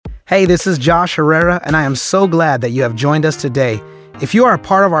Hey, this is Josh Herrera, and I am so glad that you have joined us today. If you are a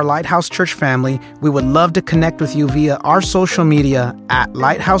part of our Lighthouse Church family, we would love to connect with you via our social media at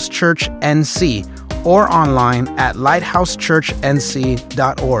Lighthouse Church NC or online at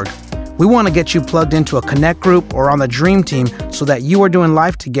lighthousechurchnc.org. We want to get you plugged into a connect group or on the dream team so that you are doing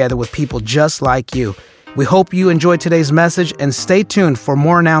life together with people just like you. We hope you enjoyed today's message and stay tuned for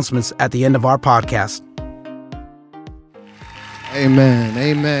more announcements at the end of our podcast. Amen.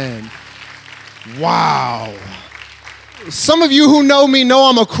 Amen. Wow. Some of you who know me know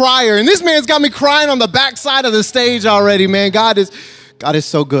I'm a crier, and this man's got me crying on the backside of the stage already, man. God is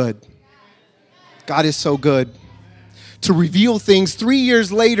so good. God is so good. To reveal things 3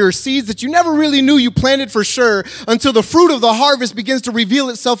 years later, seeds that you never really knew you planted for sure, until the fruit of the harvest begins to reveal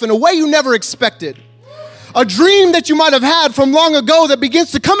itself in a way you never expected. A dream that you might have had from long ago that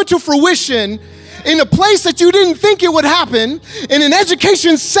begins to come into fruition in a place that you didn't think it would happen, in an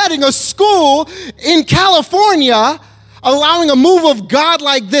education setting, a school in California, allowing a move of God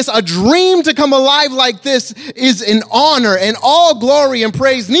like this, a dream to come alive like this is an honor, and all glory and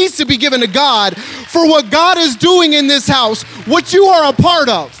praise needs to be given to God for what God is doing in this house, what you are a part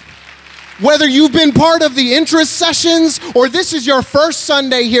of. Whether you've been part of the interest sessions or this is your first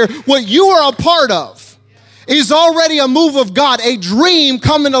Sunday here, what you are a part of is already a move of God, a dream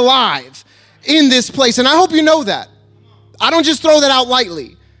coming alive in this place. And I hope you know that. I don't just throw that out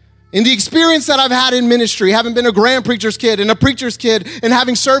lightly. In the experience that I've had in ministry, having been a grand preacher's kid and a preacher's kid and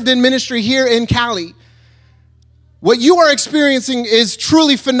having served in ministry here in Cali, what you are experiencing is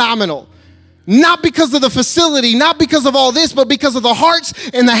truly phenomenal. Not because of the facility, not because of all this, but because of the hearts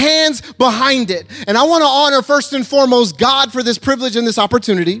and the hands behind it. And I want to honor first and foremost God for this privilege and this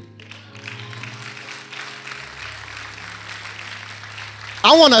opportunity.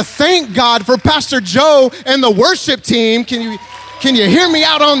 I want to thank God for Pastor Joe and the worship team. Can you hear me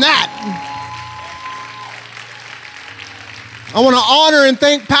out on that? I want to honor and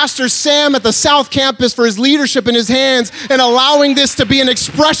thank Pastor Sam at the South Campus for his leadership in his hands and allowing this to be an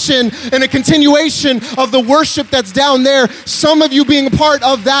expression and a continuation of the worship that's down there. Some of you being a part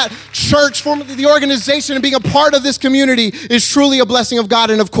of that church, formerly the organization, and being a part of this community is truly a blessing of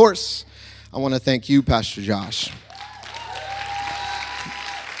God. And of course, I want to thank you, Pastor Josh.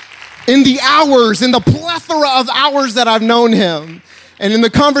 In the hours, in the plethora of hours that I've known him, and in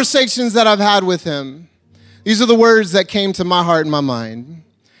the conversations that I've had with him, these are the words that came to my heart and my mind.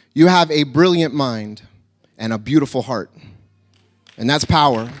 You have a brilliant mind and a beautiful heart. And that's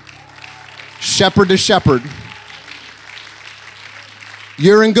power. Shepherd to shepherd.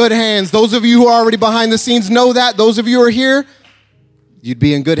 You're in good hands. Those of you who are already behind the scenes know that. Those of you who are here, you'd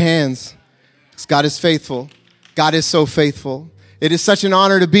be in good hands. Because God is faithful. God is so faithful. It is such an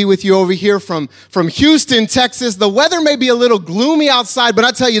honor to be with you over here from Houston, Texas. The weather may be a little gloomy outside, but I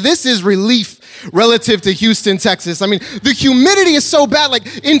tell you, this is relief relative to Houston, Texas. I mean, the humidity is so bad.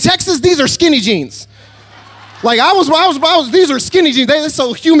 Like in Texas, these are skinny jeans. Like these are skinny jeans. They're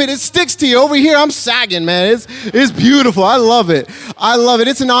so humid, it sticks to you. Over here, I'm sagging, man. It's beautiful. I love it. I love it.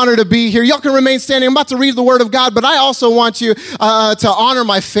 It's an honor to be here. Y'all can remain standing. I'm about to read the word of God, but I also want you to honor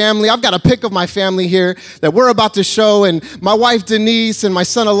my family. I've got a pic of my family here that we're about to show, and my wife, Denise, and my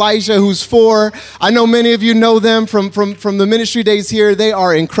son, Elijah, who's 4. I know many of you know them from the ministry days here. They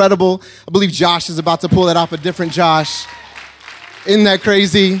are incredible. I believe Josh is about to pull that off, a different Josh. Isn't that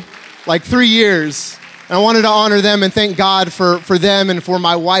crazy? Like 3 years. And I wanted to honor them and thank God for them and for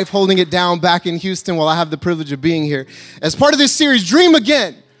my wife holding it down back in Houston while I have the privilege of being here. As part of this series, Dream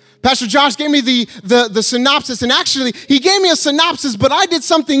Again, Pastor Josh gave me the synopsis, and actually, he gave me a synopsis, but I did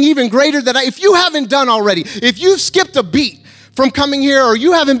something even greater that if you haven't done already, if you've skipped a beat from coming here or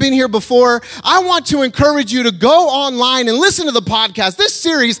you haven't been here before, I want to encourage you to go online and listen to the podcast. This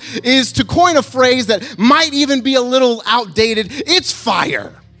series is, to coin a phrase that might even be a little outdated, it's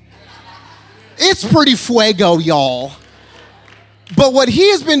fire. It's pretty fuego, y'all. But what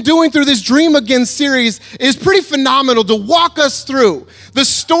he has been doing through this Dream Again series is pretty phenomenal, to walk us through the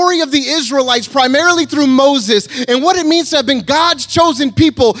story of the Israelites, primarily through Moses, and what it means to have been God's chosen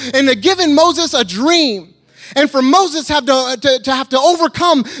people and to given Moses a dream. And for Moses have to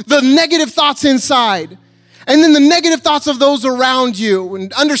overcome the negative thoughts inside. And then the negative thoughts of those around you,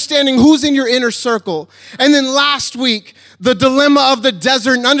 and understanding who's in your inner circle. And then last week, the dilemma of the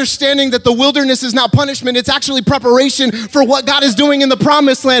desert, and understanding that the wilderness is not punishment, it's actually preparation for what God is doing in the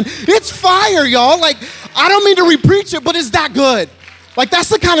promised land. It's fire, y'all. Like, I don't mean to repreach it, but it's that good. Like, that's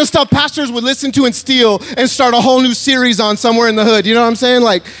the kind of stuff pastors would listen to and steal and start a whole new series on somewhere in the hood. You know what I'm saying?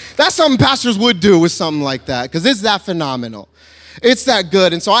 Like, that's something pastors would do with something like that, because it's that phenomenal. It's that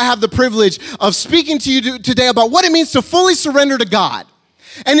good. And so I have the privilege of speaking to you today about what it means to fully surrender to God.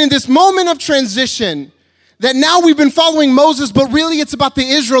 And in this moment of transition, that now we've been following Moses, but really it's about the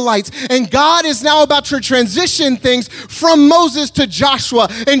Israelites. And God is now about to transition things from Moses to Joshua.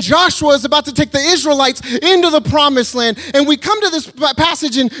 And Joshua is about to take the Israelites into the promised land. And we come to this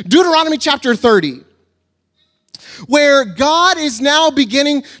passage in Deuteronomy chapter 30, where God is now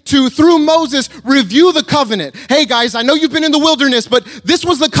beginning to, through Moses, review the covenant. Hey guys, I know you've been in the wilderness, but this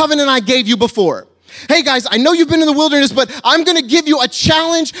was the covenant I gave you before. Hey guys, I know you've been in the wilderness, but I'm going to give you a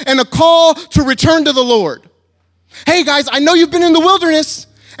challenge and a call to return to the Lord. Hey guys, I know you've been in the wilderness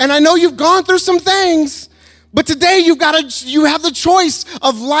and I know you've gone through some things, but today you have the choice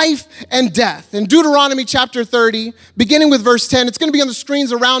of life and death. In Deuteronomy chapter 30, beginning with verse 10, it's going to be on the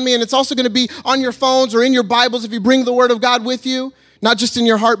screens around me, and it's also going to be on your phones or in your Bibles if you bring the word of God with you, not just in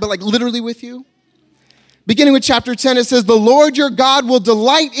your heart, but like literally with you. Beginning with chapter 10, it says, "The Lord your God will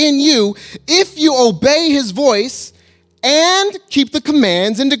delight in you if you obey his voice and keep the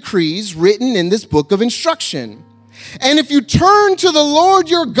commands and decrees written in this book of instruction. And if you turn to the Lord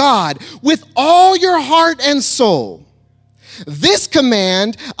your God with all your heart and soul, this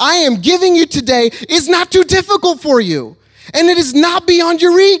command I am giving you today is not too difficult for you, and it is not beyond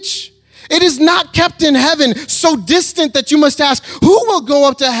your reach. It is not kept in heaven, so distant that you must ask, who will go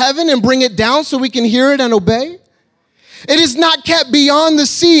up to heaven and bring it down so we can hear it and obey? It is not kept beyond the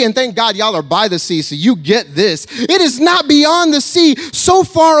sea," and thank God y'all are by the sea, so you get this. "It is not beyond the sea, so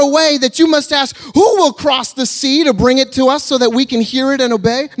far away that you must ask, who will cross the sea to bring it to us so that we can hear it and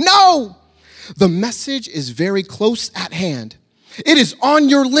obey? No, the message is very close at hand. It is on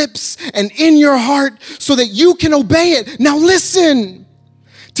your lips and in your heart so that you can obey it. Now listen.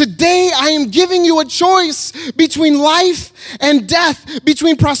 Today I am giving you a choice between life and death,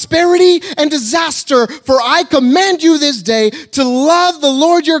 between prosperity and disaster. For I command you this day to love the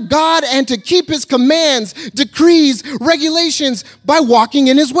Lord your God and to keep his commands, decrees, regulations by walking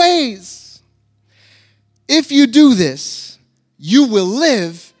in his ways. If you do this, you will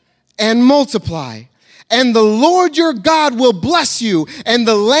live and multiply. And the Lord your God will bless you and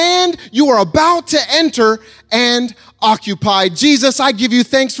the land you are about to enter and occupy." Jesus, I give you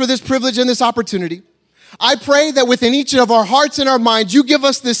thanks for this privilege and this opportunity. I pray that within each of our hearts and our minds, you give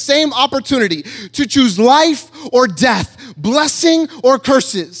us this same opportunity to choose life or death, blessing or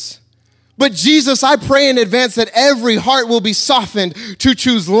curses. But Jesus, I pray in advance that every heart will be softened to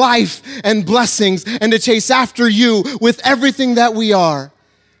choose life and blessings and to chase after you with everything that we are.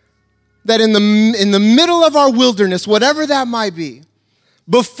 That in the middle of our wilderness, whatever that might be,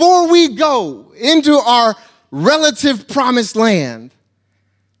 before we go into our relative promised land,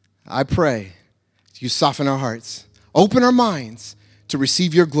 I pray you soften our hearts, open our minds to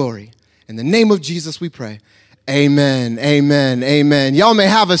receive your glory. In the name of Jesus we pray. Amen, amen, amen. Y'all may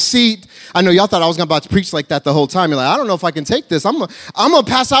have a seat. I know y'all thought I was about to preach like that the whole time. You're like, I don't know if I can take this. I'm gonna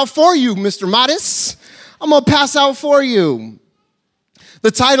pass out for you, Mr. Modest. I'm gonna pass out for you.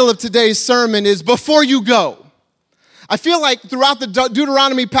 The title of today's sermon is Before You Go. I feel like throughout the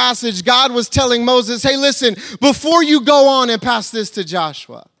Deuteronomy passage, God was telling Moses, hey, listen, before you go on and pass this to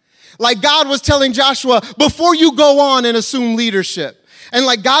Joshua. Like God was telling Joshua, before you go on and assume leadership. And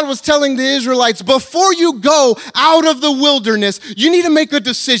like God was telling the Israelites, before you go out of the wilderness, you need to make a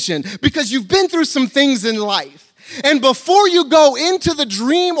decision because you've been through some things in life. And before you go into the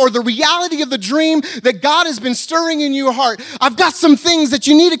dream or the reality of the dream that God has been stirring in your heart, I've got some things that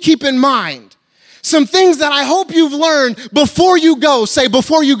you need to keep in mind. Some things that I hope you've learned before you go. Say,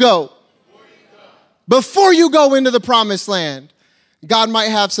 before you go. Before you go into the promised land. God might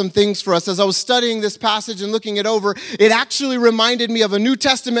have some things for us. As I was studying this passage and looking it over, it actually reminded me of a New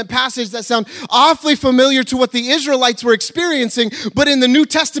Testament passage that sounded awfully familiar to what the Israelites were experiencing, but in the New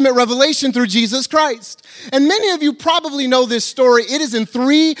Testament revelation through Jesus Christ. And many of you probably know this story. It is in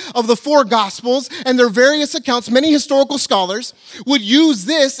 3 of the 4 Gospels, and there are various accounts. Many historical scholars would use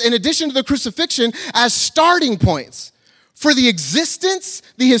this, in addition to the crucifixion, as starting points for the existence,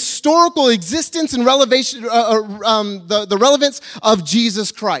 the historical existence and the relevance of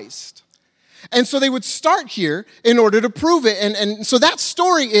Jesus Christ. And so they would start here in order to prove it. And so that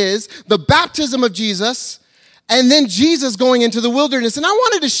story is the baptism of Jesus and then Jesus going into the wilderness. And I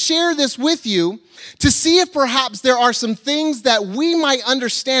wanted to share this with you to see if perhaps there are some things that we might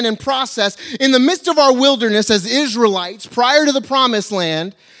understand and process in the midst of our wilderness as Israelites prior to the promised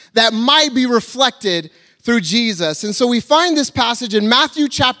land that might be reflected through Jesus. And so we find this passage in Matthew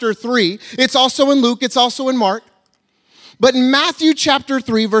chapter 3. It's also in Luke. It's also in Mark. But in Matthew chapter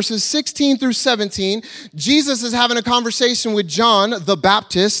 3, verses 16 through 17, Jesus is having a conversation with John the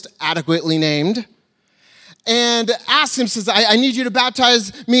Baptist, adequately named. and asks him, says, I need you to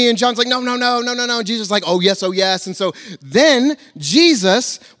baptize me. And John's like, no. Jesus is like, oh yes. And so then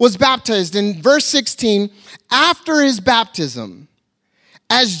Jesus was baptized. In verse 16, after his baptism,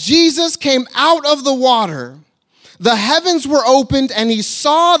 as Jesus came out of the water, the heavens were opened and he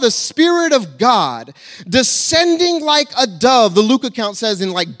saw the Spirit of God descending like a dove. The Luke account says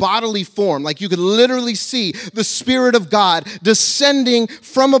in like bodily form, like you could literally see the Spirit of God descending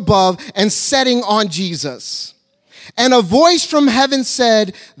from above and setting on Jesus. And a voice from heaven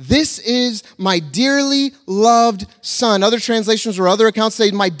said, "This is my dearly loved Son." Other translations or other accounts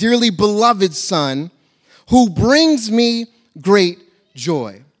say, "My dearly beloved Son, who brings me great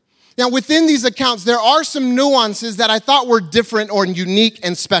joy." Now, within these accounts, there are some nuances that I thought were different or unique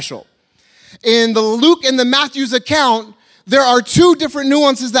and special. In the Luke and the Matthew's account, there are two different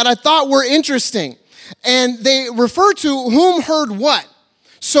nuances that I thought were interesting. And they refer to whom heard what.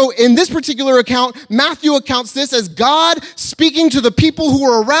 So in this particular account, Matthew accounts this as God speaking to the people who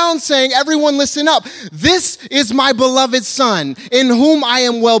were around saying, everyone listen up. This is my beloved Son in whom I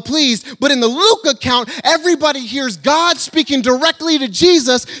am well pleased. But in the Luke account, everybody hears God speaking directly to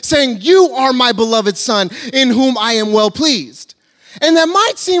Jesus saying, you are my beloved Son in whom I am well pleased. And that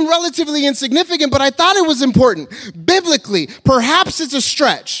might seem relatively insignificant, but I thought it was important. Biblically, perhaps it's a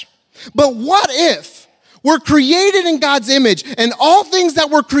stretch. But what if we're created in God's image, and all things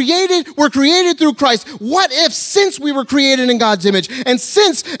that were created through Christ? What if, since we were created in God's image, and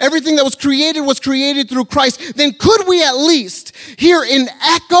since everything that was created through Christ, then could we at least hear an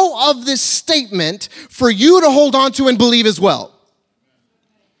echo of this statement for you to hold on to and believe as well?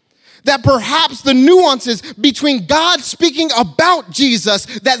 That perhaps the nuances between God speaking about Jesus,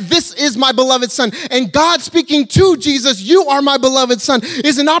 that this is my beloved Son, and God speaking to Jesus, you are my beloved Son,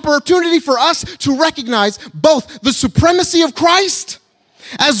 is an opportunity for us to recognize both the supremacy of Christ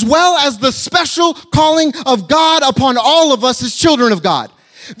as well as the special calling of God upon all of us as children of God.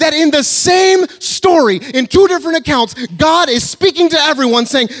 That in the same story, in two different accounts, God is speaking to everyone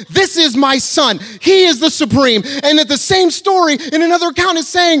saying, this is my Son. He is the supreme. And at the same story, in another account, is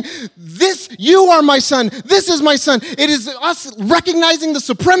saying, you are my Son. This is my Son. It is us recognizing the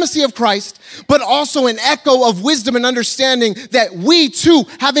supremacy of Christ, but also an echo of wisdom and understanding that we too,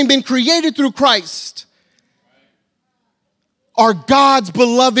 having been created through Christ, are God's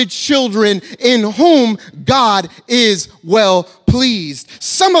beloved children in whom God is well pleased.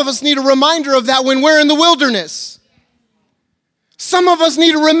 Some of us need a reminder of that when we're in the wilderness. Some of us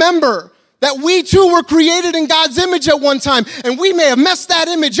need to remember that we too were created in God's image at one time, and we may have messed that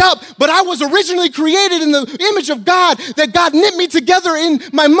image up, but I was originally created in the image of God, that God knit me together in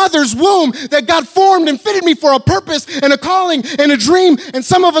my mother's womb, that God formed and fitted me for a purpose and a calling and a dream, and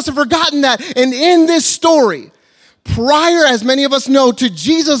some of us have forgotten that. And in this story, prior, as many of us know, to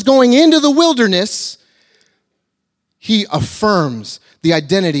Jesus going into the wilderness, he affirms the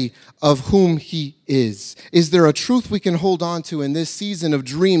identity of whom he is. Is there a truth we can hold on to in this season of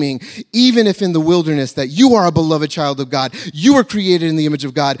dreaming, even if in the wilderness, that you are a beloved child of God, you are created in the image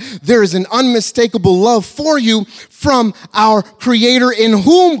of God, there is an unmistakable love for you from our Creator, in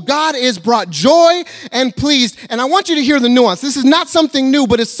whom God is brought joy and pleased. And I want you to hear the nuance. This is not something new,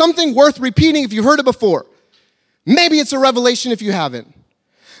 but it's something worth repeating if you've heard it before. Maybe it's a revelation if you haven't.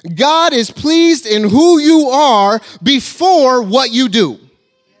 God is pleased in who you are before what you do.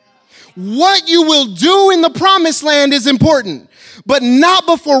 What you will do in the promised land is important, but not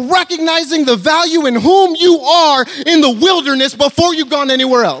before recognizing the value in whom you are in the wilderness before you've gone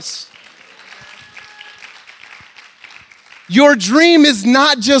anywhere else. Your dream is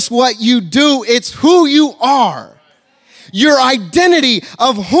not just what you do, it's who you are. Your identity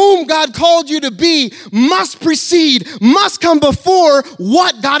of whom God called you to be must come before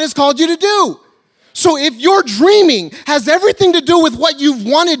what God has called you to do. So if your dreaming has everything to do with what you've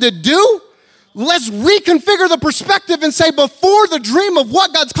wanted to do, let's reconfigure the perspective and say, before the dream of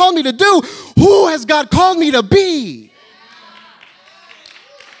what God's called me to do, who has God called me to be?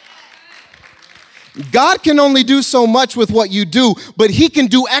 God can only do so much with what you do, but he can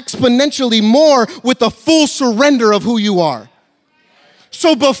do exponentially more with the full surrender of who you are.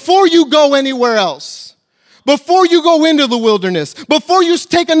 So before you go anywhere else, before you go into the wilderness, before you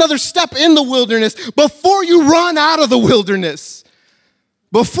take another step in the wilderness, before you run out of the wilderness,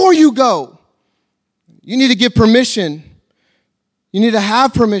 before you go, you need to give permission. You need to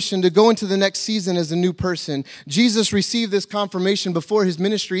have permission to go into the next season as a new person. Jesus received this confirmation before his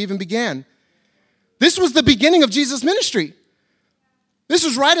ministry even began. This was the beginning of Jesus' ministry. This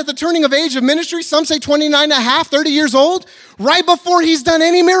was right at the turning of age of ministry. Some say 29 and a half, 30 years old, right before he's done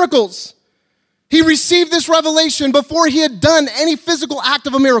any miracles. He received this revelation before he had done any physical act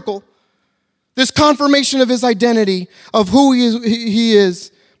of a miracle. This confirmation of his identity, of who he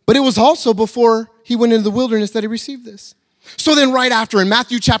is. But it was also before he went into the wilderness that he received this. So then right after, in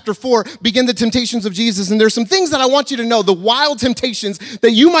Matthew chapter 4, begin the temptations of Jesus. And there's some things that I want you to know, the wild temptations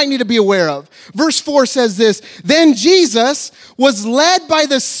that you might need to be aware of. Verse 4 says this, then Jesus was led by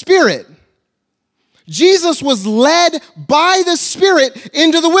the Spirit. Jesus was led by the Spirit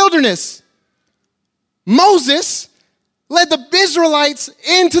into the wilderness. Moses led the Israelites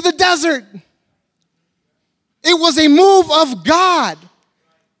into the desert. It was a move of God,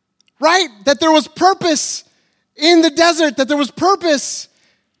 right? That there was purpose in the desert, that there was purpose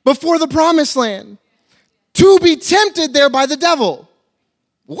before the promised land, to be tempted there by the devil.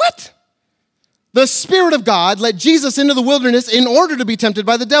 What? The Spirit of God led Jesus into the wilderness in order to be tempted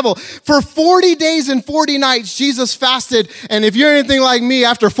by the devil. For 40 days and 40 nights, Jesus fasted, and if you're anything like me,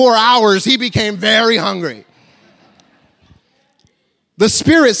 after 4 hours, he became very hungry. The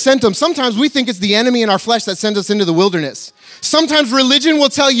Spirit sent him. Sometimes we think it's the enemy in our flesh that sends us into the wilderness. Sometimes religion will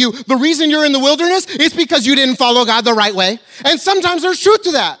tell you the reason you're in the wilderness is because you didn't follow God the right way. And sometimes there's truth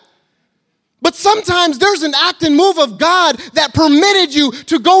to that. But sometimes there's an act and move of God that permitted you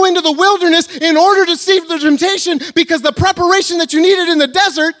to go into the wilderness in order to see the temptation, because the preparation that you needed in the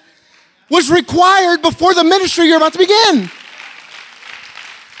desert was required before the ministry you're about to begin.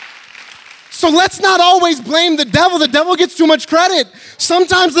 So let's not always blame the devil. The devil gets too much credit.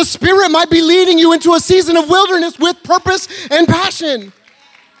 Sometimes the Spirit might be leading you into a season of wilderness with purpose and passion,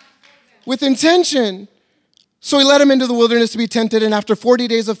 with intention. So he led him into the wilderness to be tempted, and after 40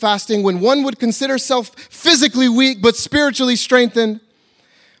 days of fasting, when one would consider self physically weak but spiritually strengthened,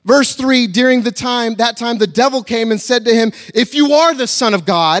 verse 3, during that time, the devil came and said to him, if you are the Son of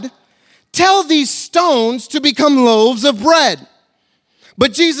God, tell these stones to become loaves of bread.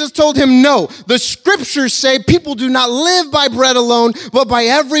 But Jesus told him, no, the scriptures say people do not live by bread alone, but by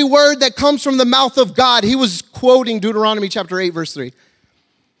every word that comes from the mouth of God. He was quoting Deuteronomy chapter 8, verse 3.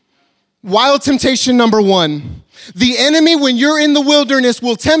 Wild temptation number 1. The enemy, when you're in the wilderness,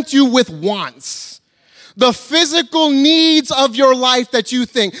 will tempt you with wants. The physical needs of your life that you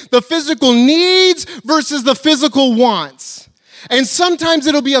think. The physical needs versus the physical wants. And sometimes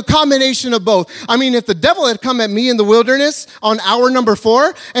it'll be a combination of both. I mean, if the devil had come at me in the wilderness on hour number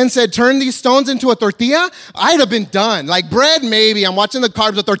 4 and said, turn these stones into a tortilla, I'd have been done. Like bread, maybe. I'm watching the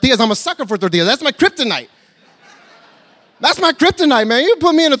carbs of tortillas. I'm a sucker for tortillas. That's my kryptonite. That's my kryptonite, man. You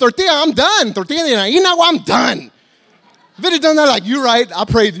put me in a tortilla, I'm done. Tortilla, you know, I'm done. If it had done that, like, you're right. I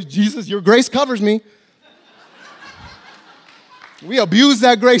pray to Jesus, your grace covers me. We abuse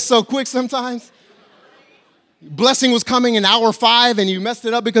that grace so quick sometimes. Blessing was coming in hour 5 and you messed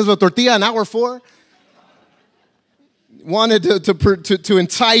it up because of a tortilla in hour 4. Wanted to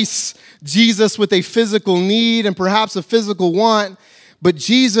entice Jesus with a physical need and perhaps a physical want. But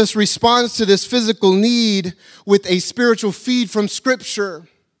Jesus responds to this physical need with a spiritual feed from Scripture,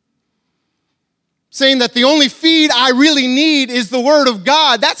 saying that the only feed I really need is the Word of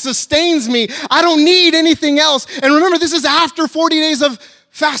God. That sustains me. I don't need anything else. And remember, this is after 40 days of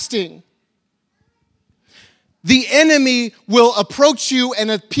fasting. The enemy will approach you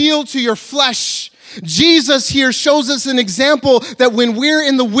and appeal to your flesh. Jesus here shows us an example that when we're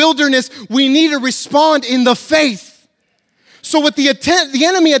in the wilderness, we need to respond in the faith. So what the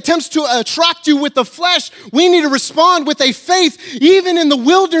enemy attempts to attract you with the flesh, we need to respond with a faith, even in the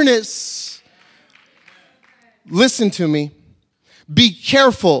wilderness. Listen to me. Be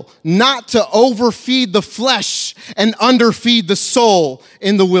careful not to overfeed the flesh and underfeed the soul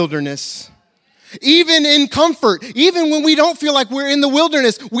in the wilderness. Even in comfort, even when we don't feel like we're in the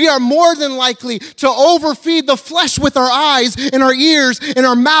wilderness, we are more than likely to overfeed the flesh with our eyes and our ears and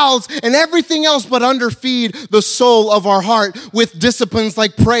our mouths and everything else, but underfeed the soul of our heart with disciplines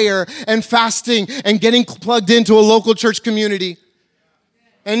like prayer and fasting and getting plugged into a local church community.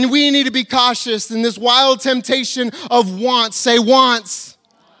 And we need to be cautious in this wild temptation of wants, say wants,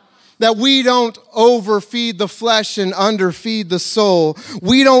 that we don't overfeed the flesh and underfeed the soul.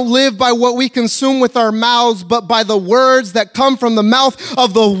 We don't live by what we consume with our mouths, but by the words that come from the mouth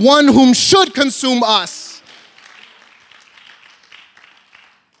of the one whom should consume us.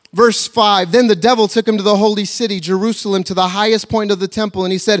 Verse 5, then the devil took him to the holy city, Jerusalem, to the highest point of the temple,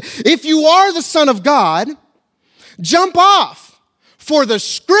 and he said, if you are the Son of God, jump off, for the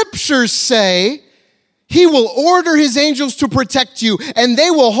scriptures say, he will order his angels to protect you, and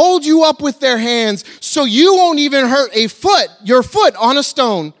they will hold you up with their hands, so you won't even hurt your foot on a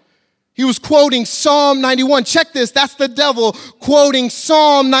stone. He was quoting Psalm 91. Check this. That's the devil quoting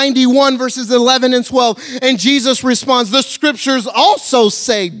Psalm 91, verses 11 and 12. And Jesus responds, the scriptures also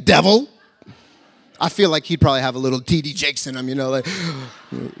say, devil, I feel like he'd probably have a little T.D. Jakes in him, like,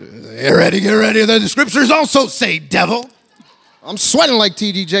 get ready. The scriptures also say, devil. I'm sweating like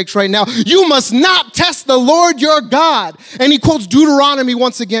T.D. Jakes right now. You must not test the Lord your God. And he quotes Deuteronomy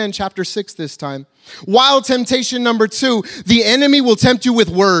once again, chapter 6 this time. Wild temptation number 2, the enemy will tempt you with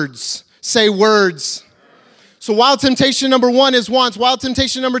words. Say words. So wild temptation number 1 is wants. Wild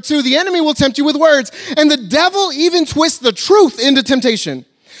temptation number 2, the enemy will tempt you with words. And the devil even twists the truth into temptation.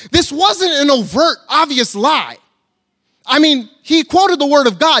 This wasn't an overt, obvious lie. I mean, he quoted the word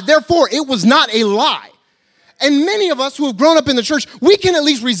of God. Therefore, it was not a lie. And many of us who have grown up in the church, we can at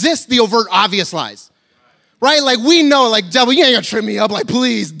least resist the overt, obvious lies. Right? Like we know, like, devil, you ain't gonna trip me up. Like,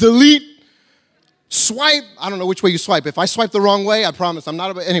 please, delete, swipe. I don't know which way you swipe. If I swipe the wrong way, I promise I'm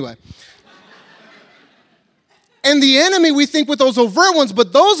not, anyway. And the enemy, we think with those overt ones,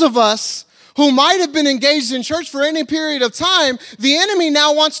 but those of us who might have been engaged in church for any period of time, the enemy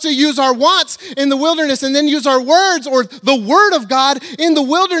now wants to use our wants in the wilderness and then use our words or the word of God in the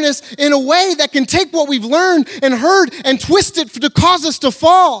wilderness in a way that can take what we've learned and heard and twist it to cause us to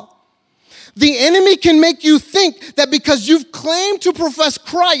fall. The enemy can make you think that because you've claimed to profess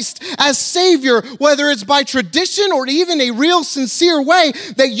Christ as Savior, whether it's by tradition or even a real sincere way,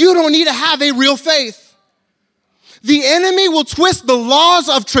 that you don't need to have a real faith. The enemy will twist the laws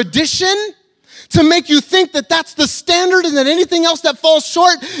of tradition to make you think that that's the standard and that anything else that falls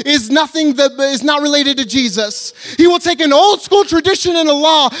short is nothing that is not related to Jesus. He will take an old school tradition and a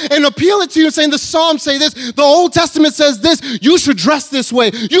law and appeal it to you saying the Psalms say this, the Old Testament says this, you should dress this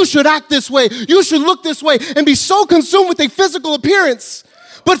way, you should act this way, you should look this way, and be so consumed with a physical appearance,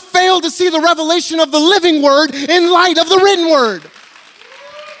 but fail to see the revelation of the living word in light of the written word.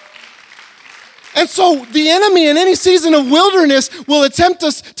 And so the enemy in any season of wilderness will attempt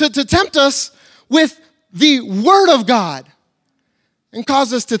us to tempt us with the word of God and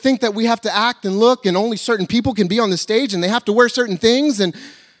cause us to think that we have to act and look and only certain people can be on the stage and they have to wear certain things and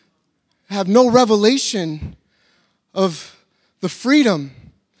have no revelation of the freedom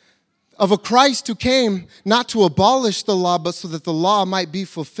of a Christ who came not to abolish the law, but so that the law might be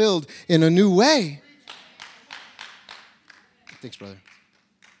fulfilled in a new way. Thanks, brother.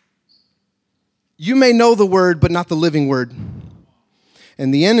 You may know the word, but not the living word.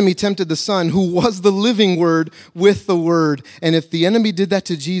 And the enemy tempted the Son, who was the living word, with the word. And if the enemy did that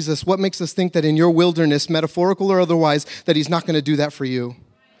to Jesus, what makes us think that in your wilderness, metaphorical or otherwise, that he's not going to do that for you?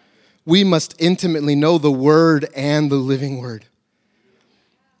 We must intimately know the word and the living word.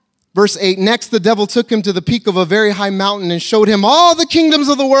 Verse 8, next the devil took him to the peak of a very high mountain and showed him all the kingdoms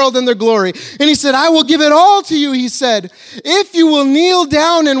of the world and their glory. And he said, I will give it all to you, he said, if you will kneel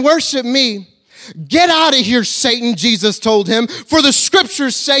down and worship me. Get out of here, Satan, Jesus told him. For the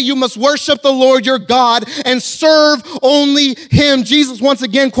scriptures say you must worship the Lord your God and serve only him. Jesus, once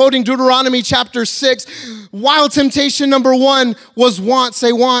again, quoting Deuteronomy chapter 6. Wild temptation number 1 was want.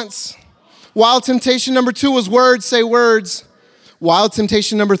 Say wants. Wild temptation number 2 was words. Say words. Wild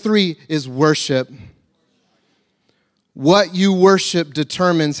temptation number 3 is worship. What you worship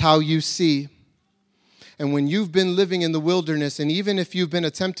determines how you see. And when you've been living in the wilderness, and even if you've been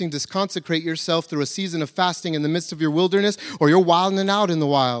attempting to consecrate yourself through a season of fasting in the midst of your wilderness, or you're wilding out in the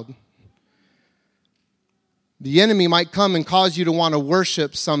wild, the enemy might come and cause you to want to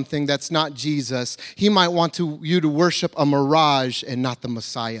worship something that's not Jesus. He might want you to worship a mirage and not the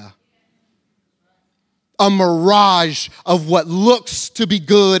Messiah. A mirage of what looks to be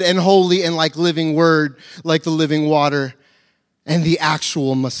good and holy and like living word, like the living water, and the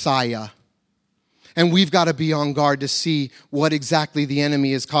actual Messiah. And we've got to be on guard to see what exactly the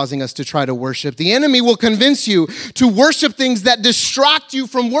enemy is causing us to try to worship. The enemy will convince you to worship things that distract you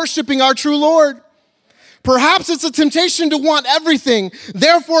from worshiping our true Lord. Perhaps it's a temptation to want everything,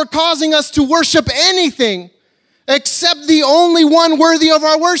 therefore causing us to worship anything except the only one worthy of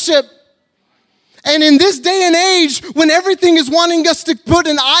our worship. And in this day and age, when everything is wanting us to put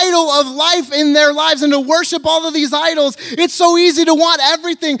an idol of life in their lives and to worship all of these idols, it's so easy to want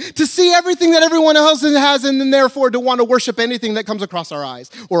everything, to see everything that everyone else has, and then therefore to want to worship anything that comes across our eyes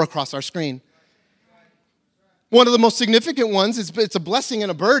or across our screen. One of the most significant ones, it's a blessing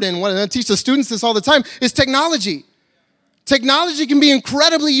and a burden, and I teach the students this all the time, is technology. Technology can be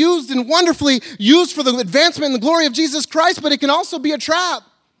incredibly used and wonderfully used for the advancement and the glory of Jesus Christ, but it can also be a trap.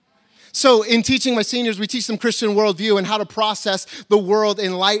 So in teaching my seniors, we teach them Christian worldview and how to process the world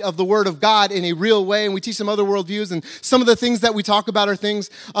in light of the Word of God in a real way. And we teach them other worldviews. And some of the things that we talk about are things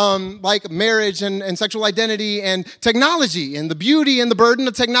like marriage and sexual identity and technology and the beauty and the burden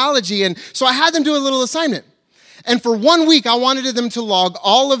of technology. And so I had them do a little assignment. And for 1 week, I wanted them to log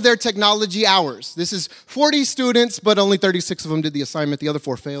all of their technology hours. This is 40 students, but only 36 of them did the assignment. The other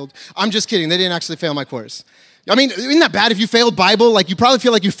 4 failed. I'm just kidding. They didn't actually fail my course. I mean, isn't that bad if you failed Bible? Like, you probably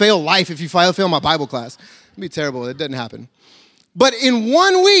feel like you fail life if you fail my Bible class. It'd be terrible. It doesn't happen. But in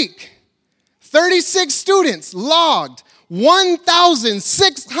 1 week, 36 students logged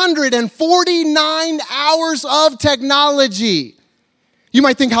 1,649 hours of technology. You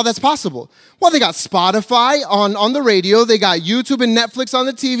might think how that's possible. Well, they got Spotify on the radio. They got YouTube and Netflix on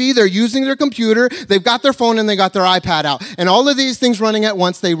the TV. They're using their computer. They've got their phone and they got their iPad out. And all of these things running at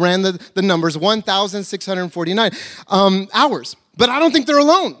once, they ran the numbers, 1,649 hours. But I don't think they're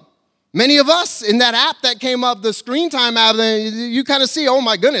alone. Many of us in that app that came up, the screen time app, you kind of see, oh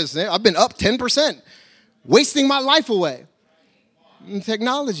my goodness, I've been up 10%, wasting my life away in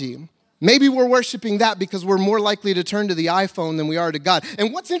technology. Maybe we're worshiping that because we're more likely to turn to the iPhone than we are to God.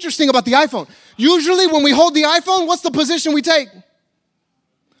 And what's interesting about the iPhone? Usually when we hold the iPhone, what's the position we take?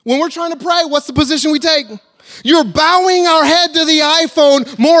 When we're trying to pray, what's the position we take? You're bowing our head to the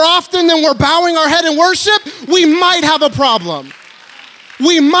iPhone more often than we're bowing our head in worship. We might have a problem.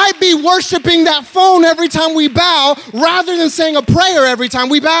 We might be worshiping that phone every time we bow rather than saying a prayer every time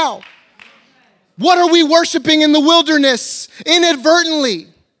we bow. What are we worshiping in the wilderness inadvertently?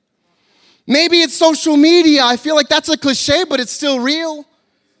 Maybe it's social media. I feel like that's a cliche, but it's still real.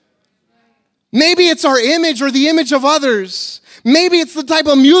 Maybe it's our image or the image of others. Maybe it's the type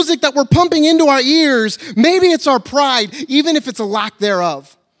of music that we're pumping into our ears. Maybe it's our pride, even if it's a lack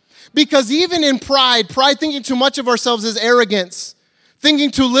thereof. Because even in pride thinking too much of ourselves is arrogance. Thinking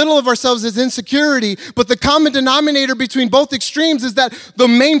too little of ourselves is insecurity. But the common denominator between both extremes is that the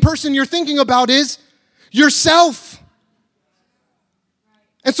main person you're thinking about is yourself.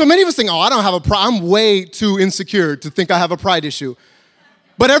 And so many of us think, I don't have a pride. I'm way too insecure to think I have a pride issue.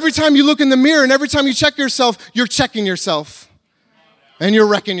 But every time you look in the mirror and every time you check yourself, you're checking yourself. And you're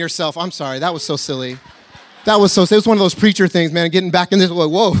wrecking yourself. I'm sorry, that was so silly. It was one of those preacher things, man, getting back in this, like,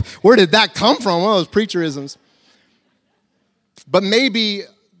 whoa, where did that come from? One of those preacherisms. But maybe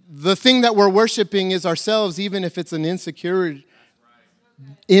the thing that we're worshiping is ourselves, even if it's an insecure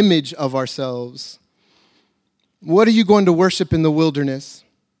image of ourselves. What are you going to worship in the wilderness?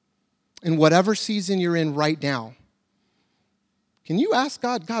 In whatever season you're in right now, can you ask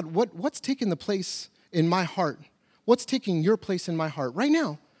God, what's taking the place in my heart? What's taking your place in my heart right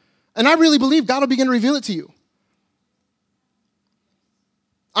now? And I really believe God will begin to reveal it to you.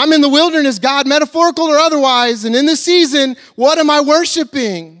 I'm in the wilderness, God, metaphorical or otherwise, and in this season, what am I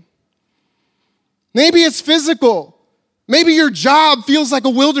worshiping? Maybe it's physical. Maybe your job feels like a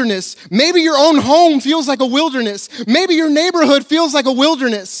wilderness. Maybe your own home feels like a wilderness. Maybe your neighborhood feels like a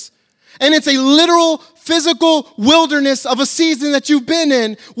wilderness. And it's a literal, physical wilderness of a season that you've been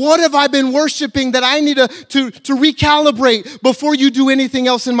in. What have I been worshiping that I need to recalibrate before you do anything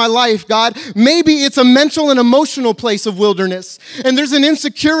else in my life, God? Maybe it's a mental and emotional place of wilderness. And there's an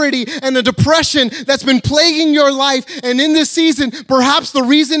insecurity and a depression that's been plaguing your life. And in this season, perhaps the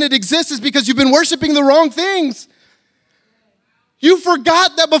reason it exists is because you've been worshiping the wrong things. You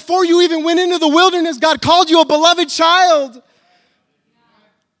forgot that before you even went into the wilderness, God called you a beloved child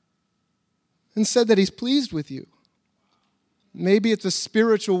and said that he's pleased with you. Maybe it's a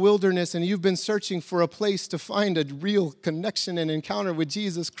spiritual wilderness and you've been searching for a place to find a real connection and encounter with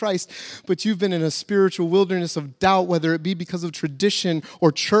Jesus Christ, but you've been in a spiritual wilderness of doubt, whether it be because of tradition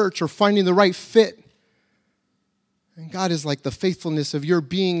or church or finding the right fit. And God is like the faithfulness of your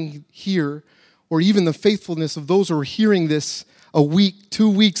being here, or even the faithfulness of those who are hearing this a week, 2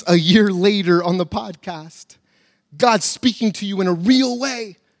 weeks, a year later on the podcast. God's speaking to you in a real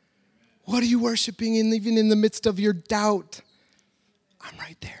way. What are you worshiping even in the midst of your doubt? I'm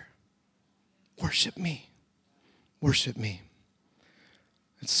right there. Worship me. Worship me.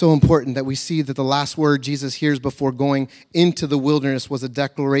 It's so important that we see that the last word Jesus hears before going into the wilderness was a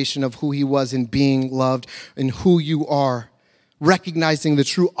declaration of who he was in being loved and who you are. Recognizing the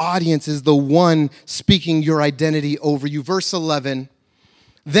true audience is the one speaking your identity over you. Verse 11,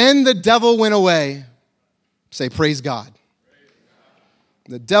 then the devil went away. Say, praise God.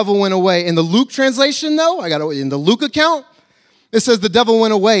 The devil went away. In the Luke translation, though, in the Luke account, it says the devil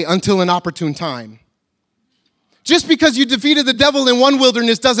went away until an opportune time. Just because you defeated the devil in one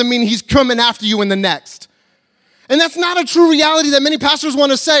wilderness doesn't mean he's coming after you in the next. And that's not a true reality that many pastors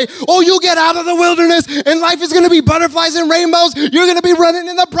want to say, oh, you get out of the wilderness and life is going to be butterflies and rainbows. You're going to be running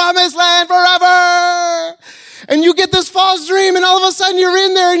in the promised land forever. And you get this false dream and all of a sudden you're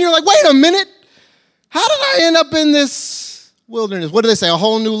in there and you're like, wait a minute. How did I end up in this wilderness? What do they say? A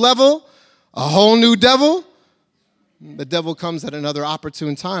whole new level? A whole new devil? The devil comes at another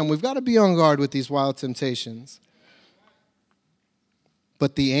opportune time. We've got to be on guard with these wild temptations.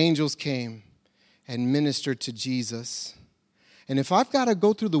 But the angels came and ministered to Jesus. And if I've got to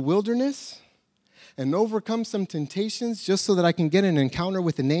go through the wilderness and overcome some temptations just so that I can get an encounter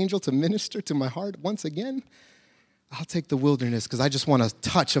with an angel to minister to my heart once again, I'll take the wilderness because I just want a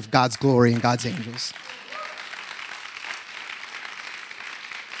touch of God's glory and God's angels.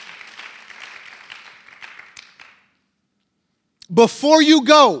 Before you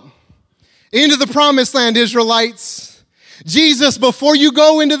go into the promised land, Israelites, Jesus, before you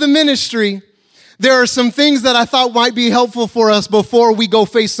go into the ministry, there are some things that I thought might be helpful for us before we go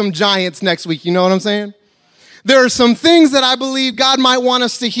face some giants next week. You know what I'm saying? There are some things that I believe God might want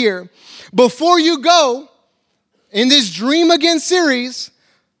us to hear. Before you go in this Dream Again series,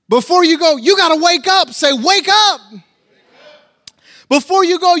 before you go, you got to wake up. Say, wake up. Before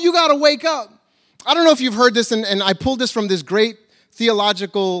you go, you got to wake up. I don't know if you've heard this, and I pulled this from this great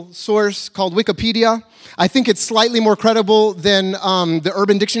theological source called Wikipedia. I think it's slightly more credible than the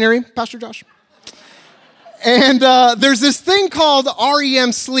Urban Dictionary, Pastor Josh. And there's this thing called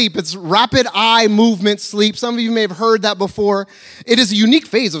REM sleep. It's rapid eye movement sleep. Some of you may have heard that before. It is a unique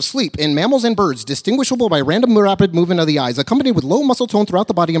phase of sleep in mammals and birds, distinguishable by random rapid movement of the eyes, accompanied with low muscle tone throughout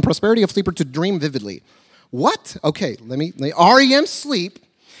the body and prosperity of sleeper to dream vividly. What? Okay, REM sleep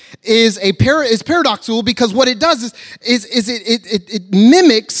is paradoxical because what it does is it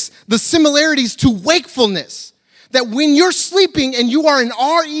mimics the similarities to wakefulness. That when you're sleeping and you are in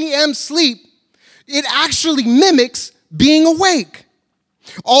REM sleep, it actually mimics being awake.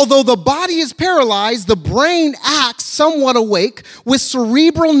 Although the body is paralyzed, the brain acts somewhat awake with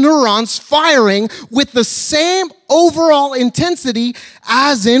cerebral neurons firing with the same overall intensity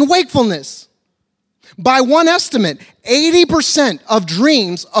as in wakefulness. By one estimate, 80% of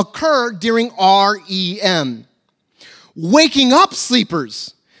dreams occur during REM. Waking up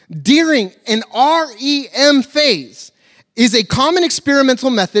sleepers during an REM phase is a common experimental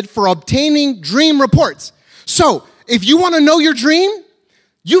method for obtaining dream reports. So, if you want to know your dream,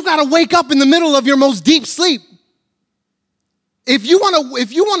 you've got to wake up in the middle of your most deep sleep. If you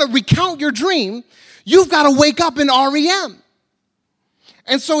want to recount your dream, you've got to wake up in REM.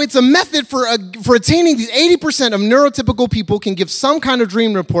 And so it's a method for attaining these 80% of neurotypical people can give some kind of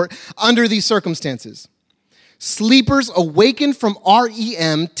dream report under these circumstances. Sleepers awakened from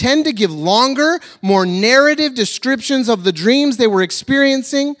REM tend to give longer, more narrative descriptions of the dreams they were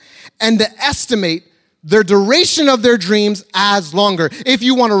experiencing and to estimate their duration of their dreams as longer. If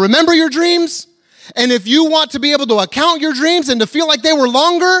you want to remember your dreams, and if you want to be able to account your dreams and to feel like they were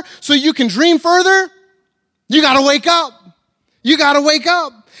longer so you can dream further, you got to wake up. You got to wake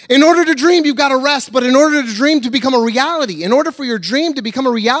up. In order to dream, you've got to rest. But in order to dream to become a reality, in order for your dream to become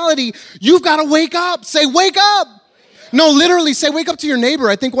a reality, you've got to wake up. Say, wake up. No, literally say, wake up to your neighbor.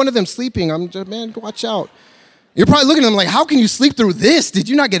 I think one of them's sleeping. Man, watch out. You're probably looking at them like, how can you sleep through this? Did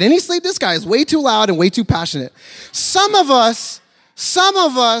you not get any sleep? This guy is way too loud and way too passionate. Some of us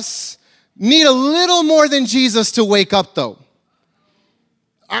need a little more than Jesus to wake up, though.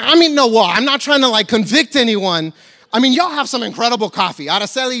 I'm not trying to convict anyone. Y'all have some incredible coffee.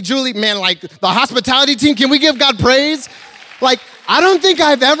 Araceli, Julie, man, the hospitality team, can we give God praise? I don't think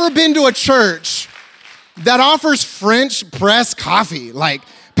I've ever been to a church that offers French press coffee.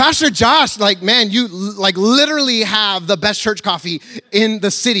 Pastor Josh, man, you literally have the best church coffee in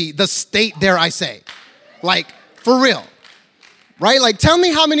the city, the state, dare I say. For real. Right? Tell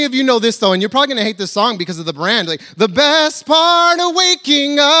me how many of you know this, though, and you're probably going to hate this song because of the brand. The best part of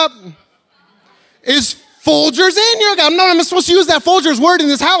waking up is Folgers in your gut. I'm supposed to use that Folgers word in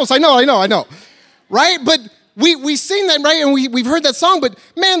this house. I know. Right? But we sing that, right? And we've heard that song. But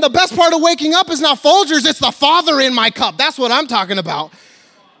man, the best part of waking up is not Folgers. It's the Father in my cup. That's what I'm talking about.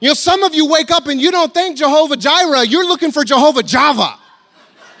 Some of you wake up and you don't thank Jehovah Jireh. You're looking for Jehovah Java.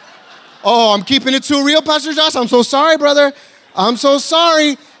 Oh, I'm keeping it too real, Pastor Josh. I'm so sorry, brother. I'm so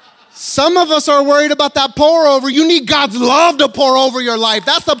sorry. Some of us are worried about that pour over. You need God's love to pour over your life.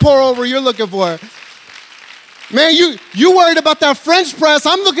 That's the pour over you're looking for. Man, you worried about that French press.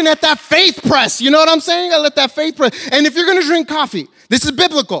 I'm looking at that faith press. You know what I'm saying? I let that faith press. And if you're going to drink coffee, this is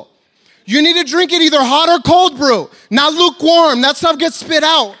biblical. You need to drink it either hot or cold brew, not lukewarm. That stuff gets spit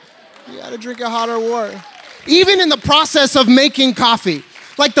out. You got to drink it hot or warm. Even in the process of making coffee,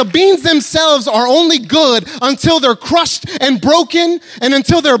 the beans themselves are only good until they're crushed and broken and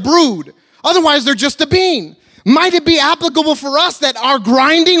until they're brewed. Otherwise, they're just a bean. Might it be applicable for us that our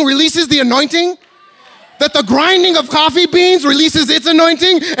grinding releases the anointing? That the grinding of coffee beans releases its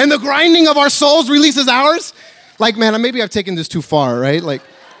anointing and the grinding of our souls releases ours? Man, maybe I've taken this too far, right?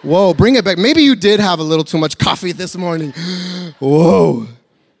 Whoa, bring it back. Maybe you did have a little too much coffee this morning. Whoa.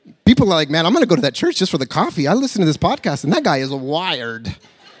 People are like, man, I'm going to go to that church just for the coffee. I listen to this podcast, and that guy is wired.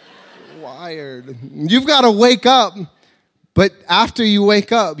 Wired. You've got to wake up, but after you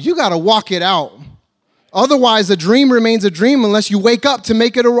wake up, you got to walk it out. Otherwise, a dream remains a dream unless you wake up to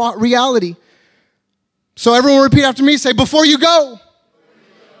make it a reality. So everyone repeat after me. Say, before you go,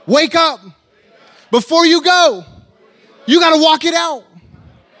 wake up. Before you go, you got to walk it out.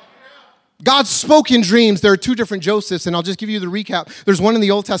 God spoke in dreams. There are two different Josephs, and I'll just give you the recap. There's one in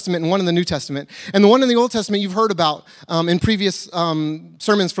the Old Testament and one in the New Testament. And the one in the Old Testament you've heard about in previous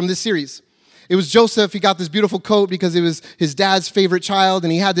sermons from this series. It was Joseph. He got this beautiful coat because it was his dad's favorite child,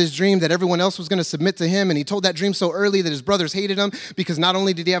 and he had this dream that everyone else was going to submit to him, and he told that dream so early that his brothers hated him because not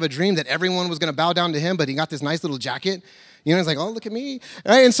only did he have a dream that everyone was going to bow down to him, but he got this nice little jacket. You know, he's like, oh, look at me.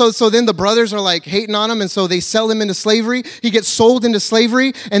 Right? And so then the brothers are like hating on him, and so they sell him into slavery. He gets sold into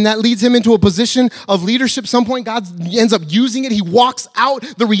slavery, and that leads him into a position of leadership. Some point, God ends up using it. He walks out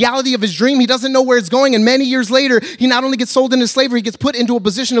the reality of his dream. He doesn't know where it's going, and many years later, he not only gets sold into slavery, he gets put into a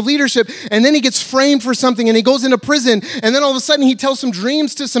position of leadership, and then he gets framed for something, and he goes into prison, and then all of a sudden, he tells some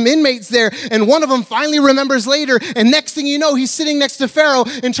dreams to some inmates there, and one of them finally remembers later, and next thing you know, he's sitting next to Pharaoh,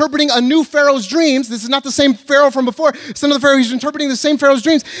 interpreting a new Pharaoh's dreams. This is not the same Pharaoh from before. Son of the Pharaoh, he's interpreting the same Pharaoh's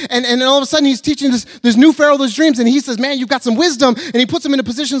dreams. And then all of a sudden he's teaching this new Pharaoh those dreams. And he says, man, you've got some wisdom. And he puts him into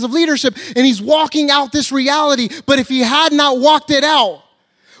positions of leadership. And he's walking out this reality. But if he had not walked it out,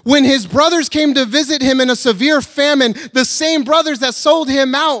 when his brothers came to visit him in a severe famine, the same brothers that sold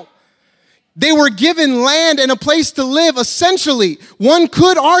him out, they were given land and a place to live. Essentially, one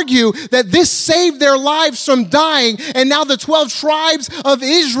could argue that this saved their lives from dying. And now the 12 tribes of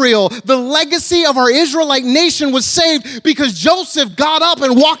Israel, the legacy of our Israelite nation, was saved because Joseph got up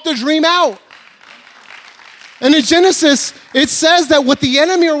and walked the dream out. And in Genesis, it says that what the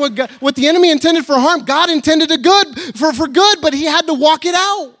enemy intended for harm, God intended it good for good, but he had to walk it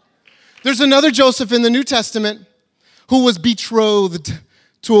out. There's another Joseph in the New Testament who was betrothed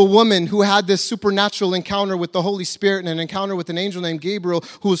to a woman who had this supernatural encounter with the Holy Spirit and an encounter with an angel named Gabriel,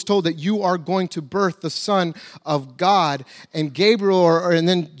 who was told that you are going to birth the Son of God. And and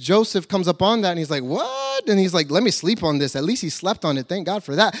then Joseph comes up on that and he's like, what? And he's like, let me sleep on this. At least he slept on it. Thank God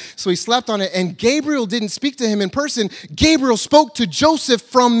for that. So he slept on it. And Gabriel didn't speak to him in person. Gabriel spoke to Joseph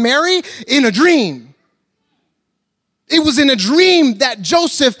from Mary in a dream. It was in a dream that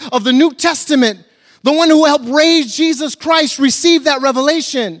Joseph of the New Testament, the one who helped raise Jesus Christ, received that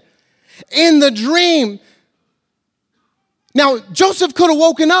revelation in the dream. Now, Joseph could have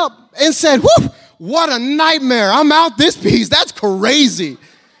woken up and said, whoo, what a nightmare. I'm out this piece. That's crazy.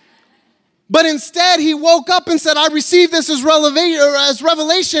 But instead, he woke up and said, I received this as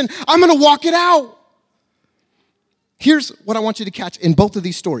revelation. I'm going to walk it out. Here's what I want you to catch in both of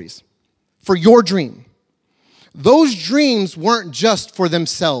these stories. For your dream, those dreams weren't just for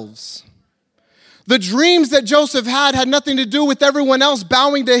themselves. The dreams that Joseph had nothing to do with everyone else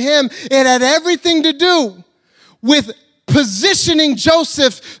bowing to him. It had everything to do with positioning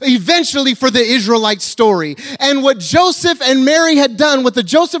Joseph eventually for the Israelite story. And what Joseph and Mary had done, what the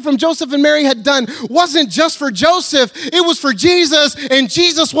Joseph from Joseph and Mary had done, wasn't just for Joseph, it was for Jesus, and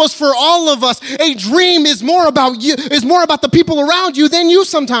Jesus was for all of us. A dream is more about you, is more about the people around you than you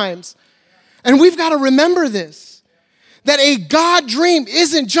sometimes. And we've got to remember this, that a God dream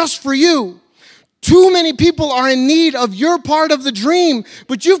isn't just for you. Too many people are in need of your part of the dream,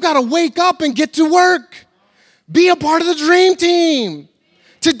 but you've got to wake up and get to work. Be a part of the dream team.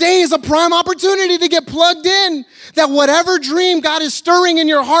 Today is a prime opportunity to get plugged in. That whatever dream God is stirring in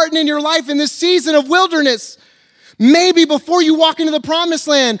your heart and in your life in this season of wilderness, maybe before you walk into the promised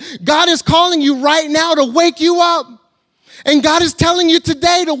land, God is calling you right now to wake you up. And God is telling you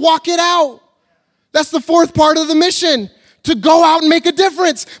today to walk it out. That's the fourth part of the mission. To go out and make a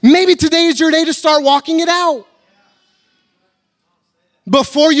difference. Maybe today is your day to start walking it out.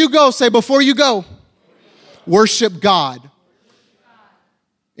 Before you go, say before you go, worship God.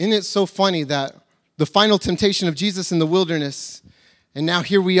 Isn't it so funny that the final temptation of Jesus in the wilderness, and now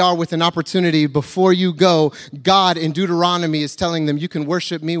here we are with an opportunity before you go. God in Deuteronomy is telling them you can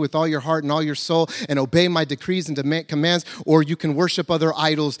worship me with all your heart and all your soul and obey my decrees and commands, or you can worship other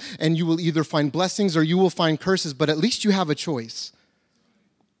idols and you will either find blessings or you will find curses, but at least you have a choice.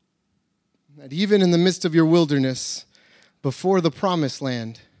 That even in the midst of your wilderness, before the promised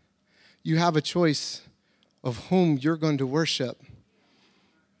land, you have a choice of whom you're going to worship.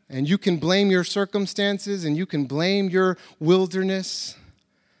 And you can blame your circumstances and you can blame your wilderness,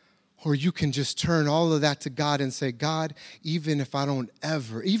 or you can just turn all of that to God and say, God, even if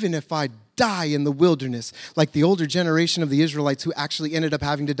I die in the wilderness, like the older generation of the Israelites who actually ended up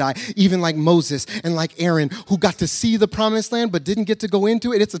having to die, even like Moses and like Aaron, who got to see the promised land but didn't get to go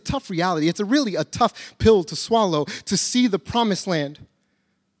into it. It's a tough reality. It's really a tough pill to swallow, to see the promised land.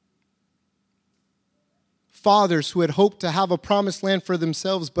 Fathers who had hoped to have a promised land for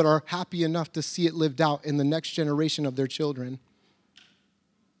themselves but are happy enough to see it lived out in the next generation of their children.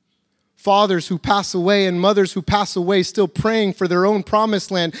 Fathers who pass away and mothers who pass away still praying for their own promised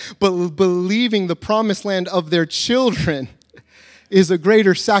land, but believing the promised land of their children is a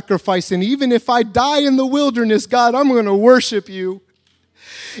greater sacrifice. And even if I die in the wilderness, God, I'm going to worship you.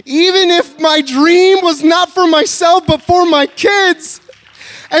 Even if my dream was not for myself, but for my kids,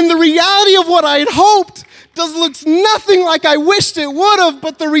 and the reality of what I had hoped looks nothing like I wished it would have,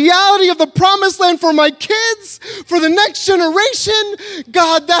 but the reality of the promised land for my kids, for the next generation,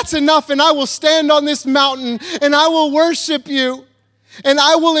 God, that's enough. And I will stand on this mountain and I will worship you. And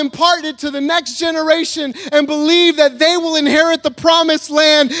I will impart it to the next generation and believe that they will inherit the promised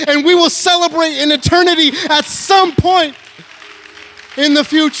land and we will celebrate in eternity at some point in the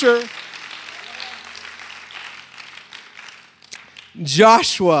future.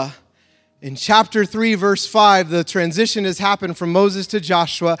 Joshua. In chapter 3, verse 5, the transition has happened from Moses to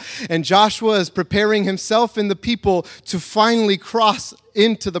Joshua, and Joshua is preparing himself and the people to finally cross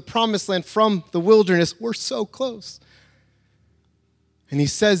into the promised land from the wilderness. We're so close. And he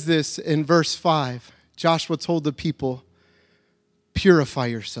says this in verse 5. Joshua told the people, purify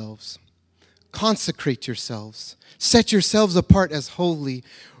yourselves, consecrate yourselves, set yourselves apart as holy.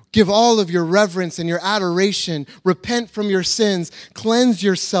 Give all of your reverence and your adoration. Repent from your sins. Cleanse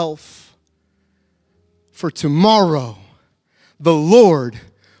yourself. For tomorrow, the Lord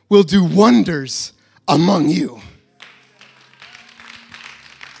will do wonders among you.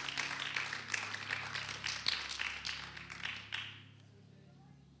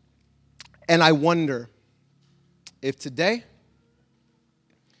 And I wonder if today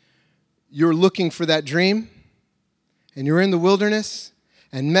you're looking for that dream and you're in the wilderness,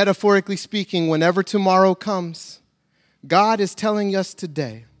 and metaphorically speaking, whenever tomorrow comes, God is telling us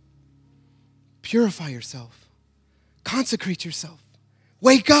today, purify yourself. Consecrate yourself.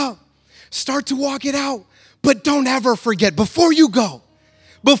 Wake up. Start to walk it out. But don't ever forget, before you go,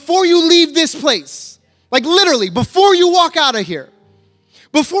 before you leave this place, like literally, before you walk out of here,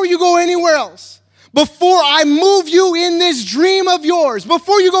 before you go anywhere else, before I move you in this dream of yours,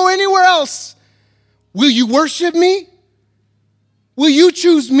 before you go anywhere else, will you worship me? Will you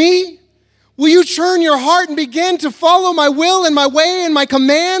choose me? Will you turn your heart and begin to follow my will and my way and my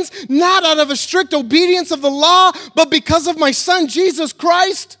commands, not out of a strict obedience of the law, but because of my Son, Jesus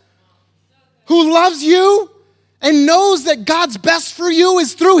Christ, who loves you and knows that God's best for you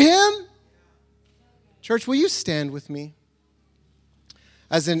is through him? Church, will you stand with me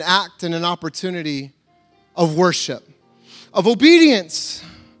as an act and an opportunity of worship, of obedience,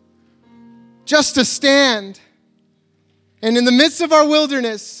 just to stand, and in the midst of our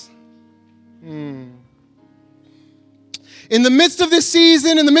wilderness, in the midst of this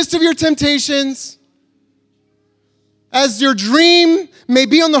season, in the midst of your temptations, as your dream may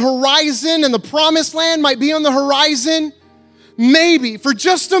be on the horizon and the promised land might be on the horizon, maybe for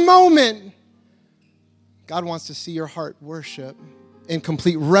just a moment, God wants to see your heart worship in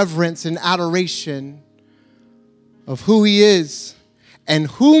complete reverence and adoration of who he is and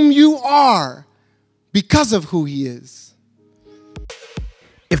whom you are because of who he is.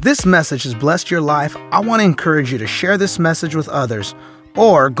 If this message has blessed your life, I want to encourage you to share this message with others,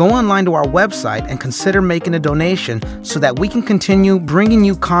 or go online to our website and consider making a donation so that we can continue bringing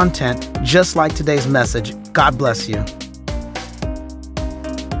you content just like today's message. God bless you.